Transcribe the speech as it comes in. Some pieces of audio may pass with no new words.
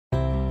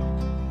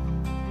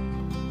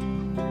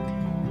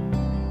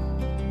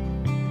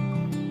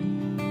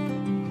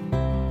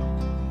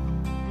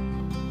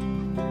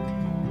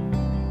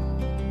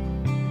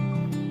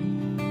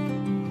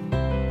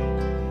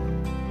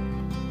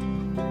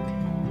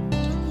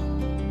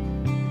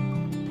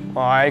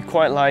I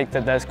quite like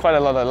that there's quite a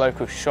lot of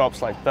local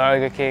shops like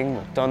Burger King,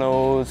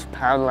 McDonald's,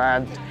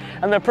 Poundland,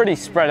 and they're pretty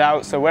spread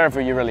out, so wherever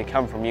you really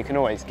come from you can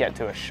always get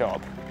to a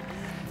shop.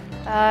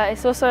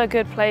 It's also a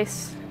good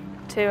place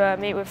to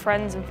meet with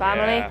friends and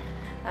family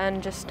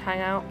and just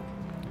hang out.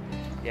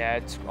 Yeah,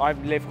 I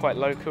live quite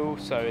local,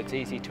 so it's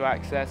easy to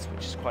access,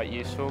 which is quite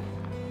useful.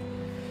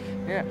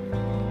 Yeah.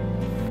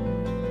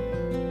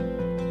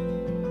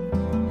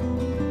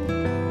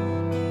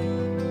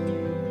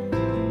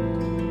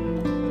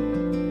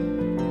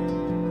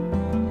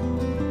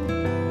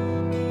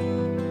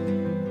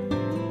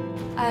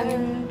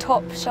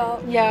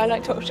 Topshop. Yeah, I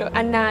like Topshop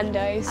and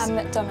Nando's. And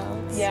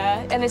McDonald's.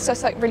 Yeah, and it's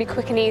just like really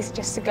quick and easy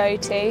just to go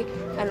to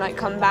and like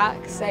come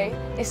back. So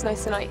it's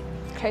nice and like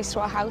close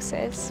to our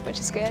houses, which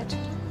is good.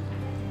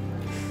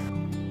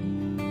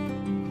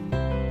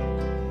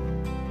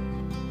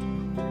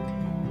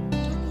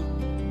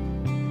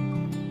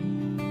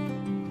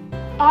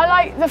 I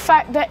like the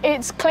fact that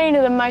it's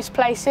cleaner than most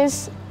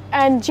places,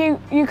 and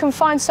you can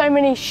find so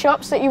many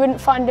shops that you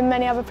wouldn't find in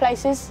many other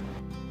places.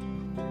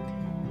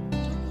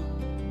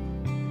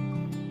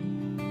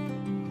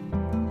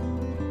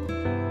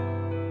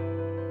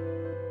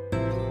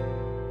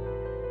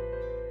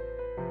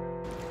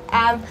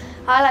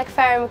 I like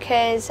Fareham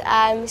because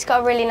it's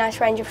got a really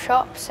nice range of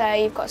shops. So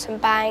you've got some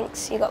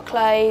banks, you've got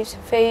clothes,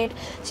 food,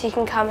 so you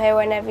can come here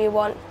whenever you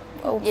want,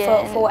 or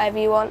for whatever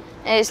you want.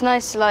 It's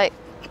nice to like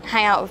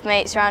hang out with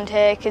mates around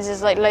here because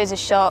there's like loads of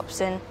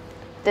shops and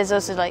there's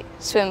also like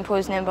swimming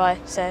pools nearby,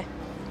 so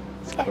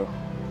it's cool.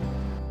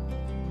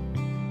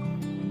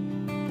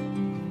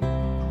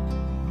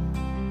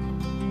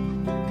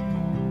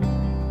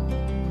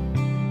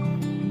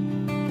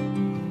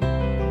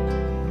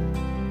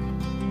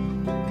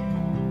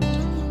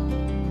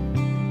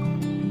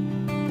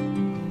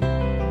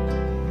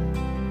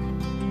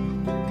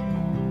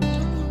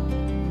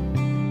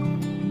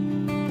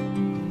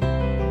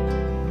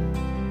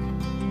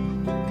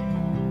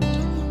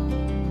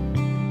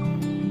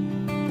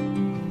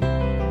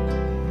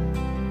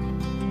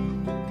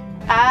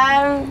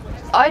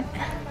 I'd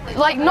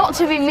like not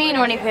to be mean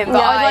or anything,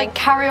 but I'd like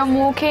carry on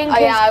walking. Oh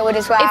yeah, I would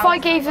as well. If I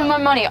gave him my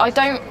money, I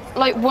don't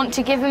like want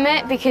to give him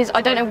it because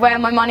I don't know where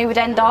my money would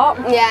end up.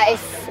 Yeah,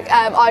 if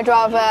I'd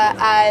rather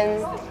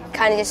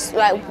kind of just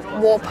like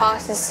walk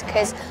past us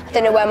because I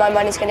don't know where my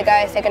money's going to go,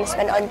 if they're going to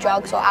spend it on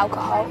drugs or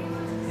alcohol.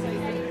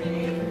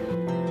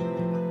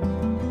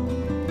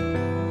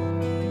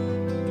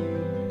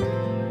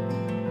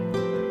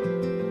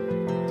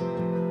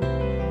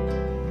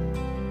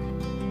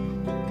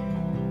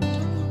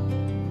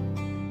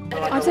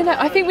 I don't know,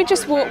 I think we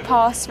just walk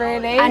past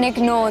really. And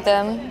ignore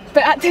them.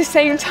 But at the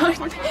same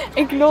time,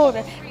 ignore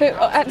them. But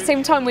at the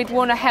same time we'd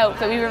want to help,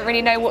 but we wouldn't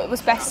really know what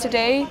was best to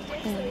do.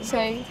 So,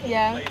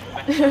 yeah.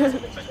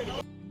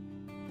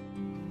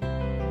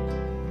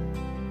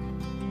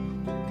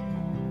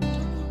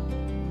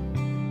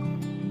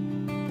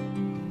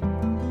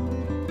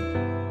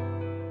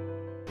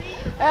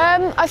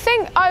 I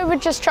think I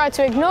would just try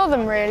to ignore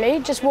them really,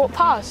 just walk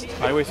past.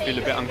 I always feel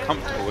a bit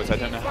uncomfortable as I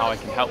don't know how I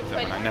can help them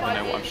and I never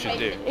know what I should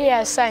do.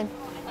 Yeah, same.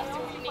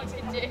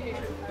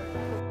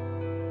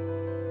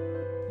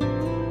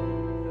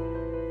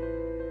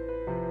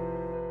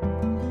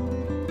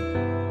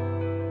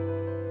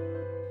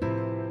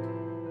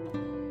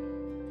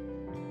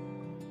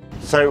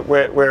 So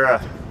we're a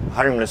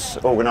homeless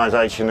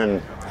organisation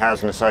and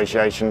housing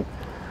association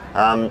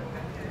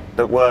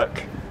that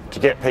work to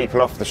get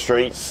people off the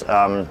streets,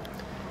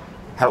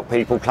 help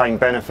people claim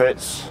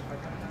benefits,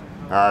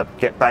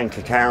 get bank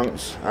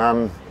accounts,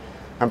 and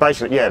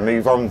basically,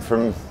 move on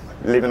from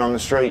living on the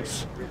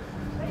streets.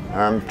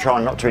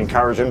 Try not to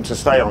encourage them to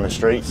stay on the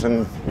streets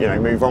and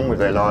move on with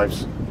their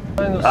lives.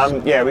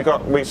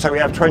 So we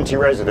have 20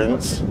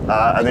 residents,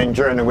 and then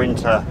during the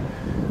winter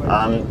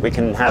we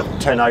can have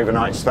 10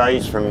 overnight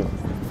stays from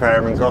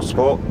Fareham and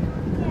Gosport.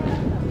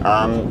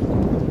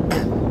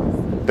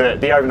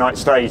 The overnight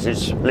stays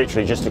is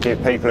literally just to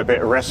give people a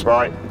bit of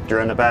respite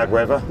during the bad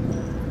weather.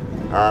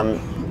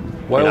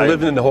 While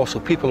living in the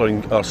hostel, people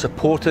are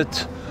supported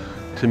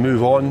to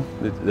move on.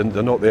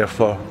 They're not there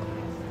for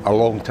a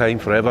long time,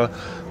 forever.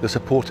 They're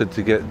supported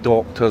to get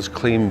doctors,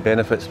 claim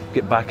benefits,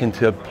 get back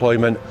into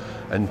employment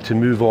and to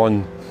move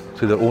on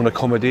to their own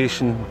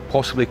accommodation,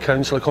 possibly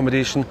council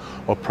accommodation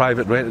or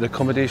private rented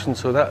accommodation.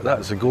 So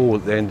that's the goal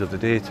at the end of the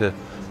day, to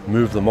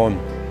move them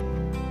on.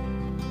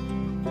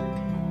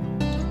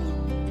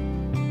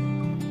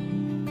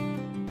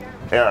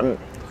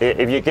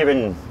 If you're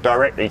giving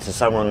directly to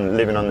someone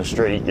living on the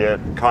street, you're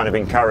kind of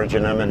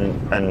encouraging them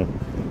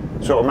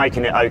and sort of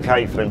making it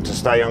okay for them to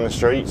stay on the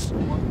streets.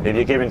 If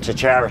you're giving to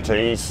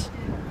charities,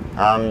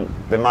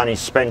 the money's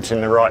spent in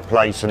the right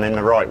place and in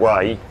the right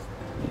way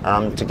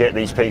to get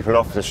these people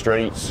off the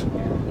streets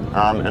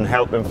and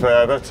help them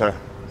further to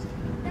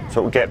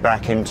sort of get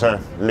back into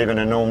living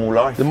a normal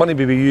life. The money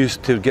will be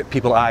used to get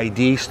people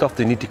ID stuff.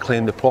 They need to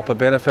claim the proper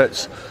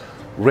benefits.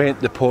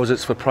 Rent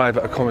deposits for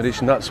private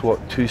accommodation, that's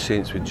what 2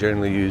 Saints would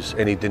generally use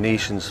any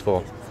donations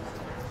for.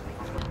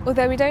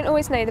 Although we don't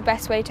always know the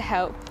best way to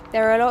help,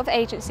 There are a lot of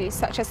agencies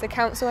such as the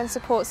Council and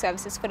Support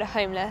Services for the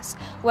Homeless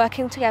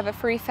working together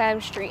through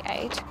Fareham Street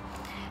Aid.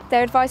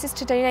 Their advice is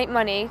to donate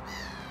money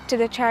to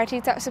the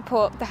charities that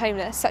support the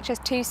homeless, such as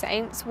Two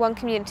Saints, One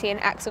Community and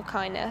Acts of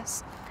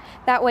Kindness.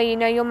 That way you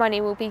know your money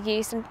will be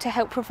used to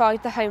help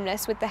provide the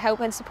homeless with the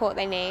help and support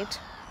they need.